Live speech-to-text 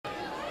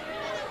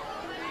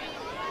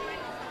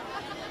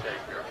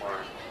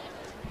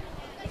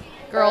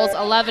Girls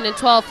 11 and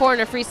 12,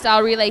 400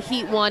 freestyle relay,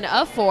 heat 1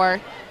 of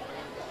 4.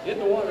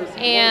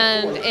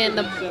 And in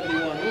the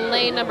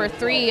lane number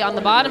 3 on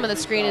the bottom of the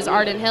screen is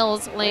Arden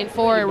Hills. Lane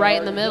 4 right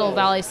in the middle,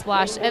 Valley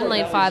Splash. And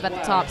lane 5 at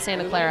the top,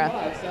 Santa Clara.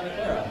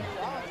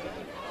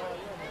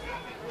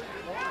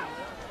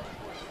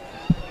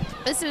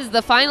 This is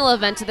the final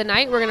event of the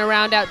night. We're going to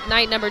round out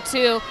night number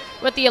 2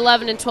 with the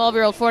 11 and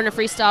 12-year-old 400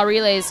 freestyle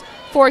relays.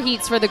 4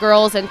 heats for the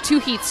girls and 2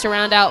 heats to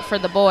round out for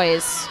the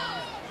boys.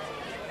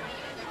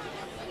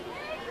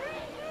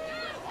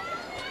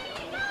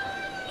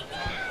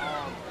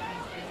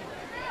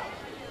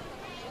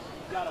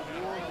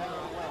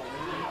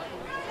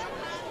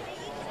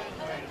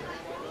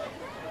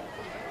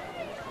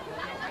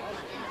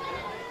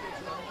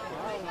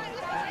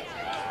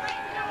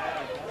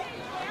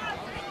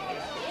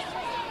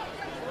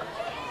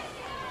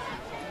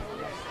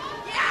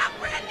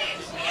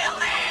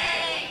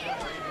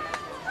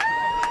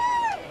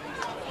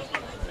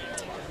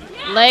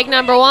 Leg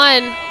number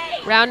 1,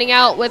 rounding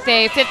out with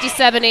a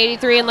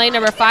 57.83 in lane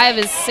number 5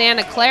 is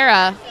Santa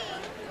Clara,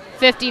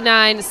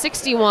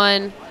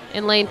 59.61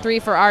 in lane 3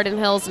 for Arden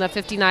Hills, and a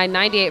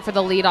 59.98 for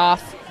the lead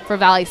off for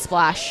Valley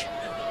Splash.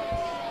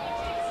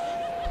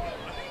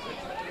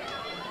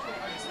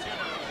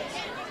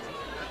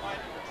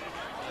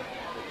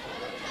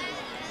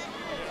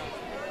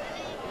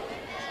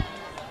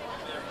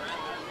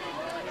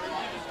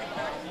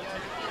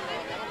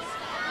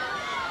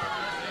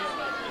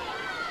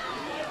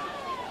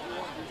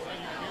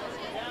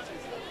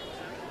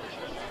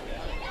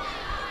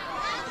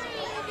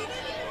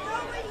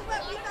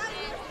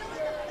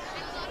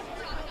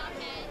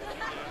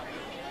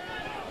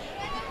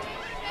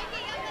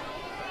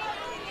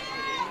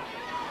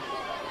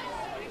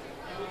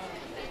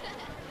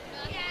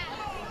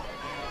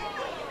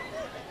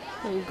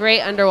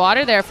 Great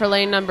underwater there for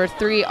lane number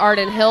 3,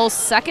 Arden Hills,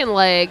 second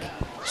leg.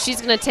 She's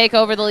going to take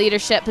over the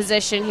leadership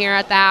position here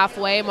at the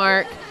halfway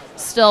mark,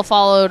 still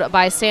followed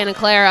by Santa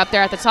Clara up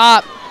there at the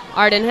top.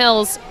 Arden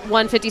Hills,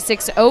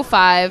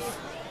 156.05.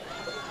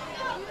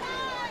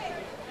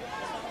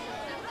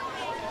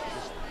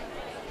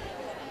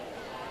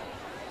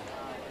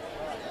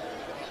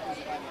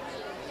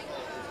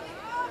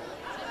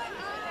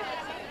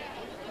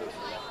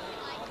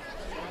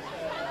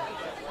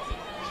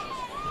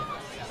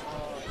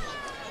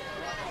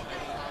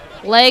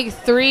 Leg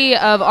 3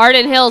 of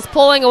Arden Hills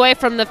pulling away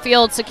from the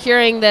field,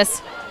 securing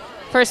this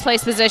first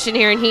place position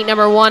here in heat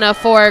number 1 of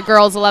 4,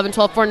 girls 11,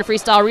 12, 400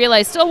 freestyle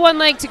relay. Still 1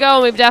 leg to go,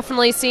 and we've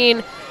definitely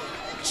seen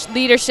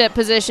leadership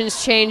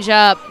positions change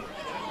up.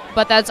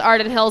 But that's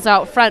Arden Hills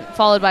out front,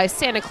 followed by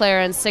Santa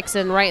Clara and 6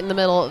 and right in the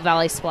middle,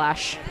 Valley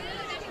Splash.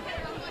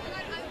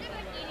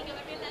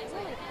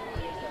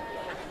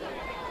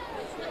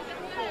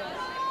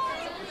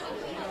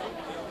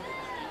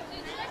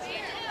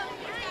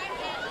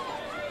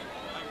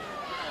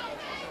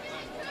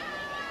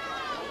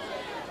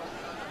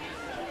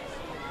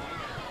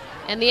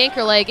 And the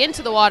anchor leg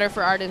into the water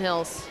for Arden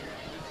Hills.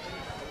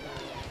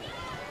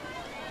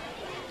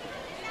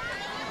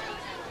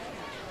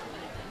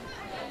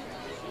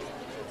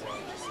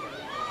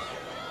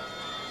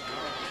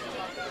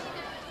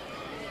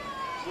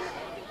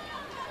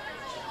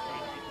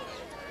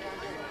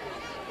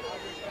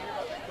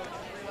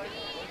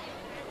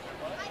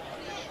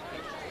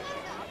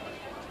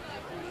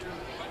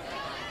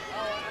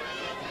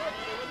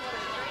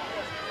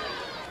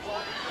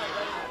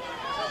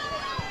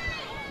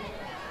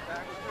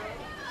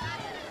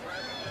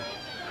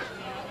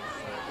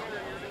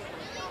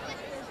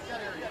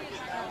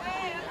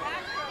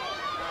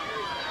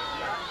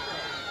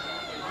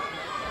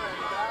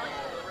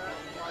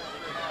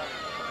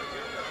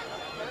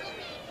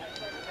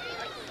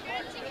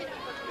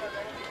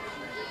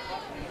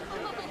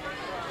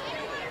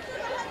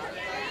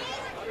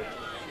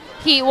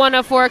 Heat 1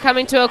 of 4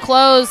 coming to a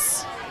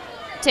close.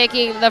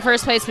 Taking the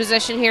first place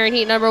position here in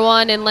heat number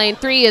 1 in lane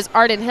 3 is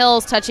Arden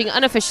Hills, touching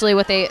unofficially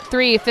with a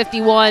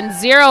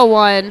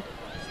 3:51.01.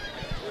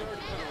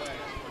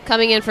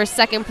 Coming in for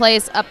second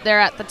place up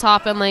there at the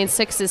top in lane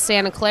 6 is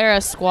Santa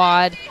Clara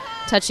squad,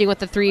 touching with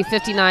the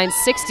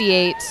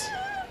 3:59.68.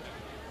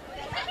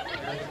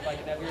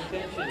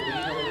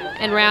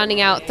 And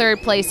rounding out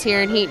third place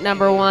here in heat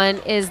number 1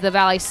 is the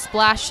Valley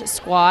Splash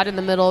squad in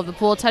the middle of the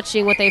pool,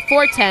 touching with a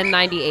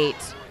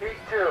 4:10.98.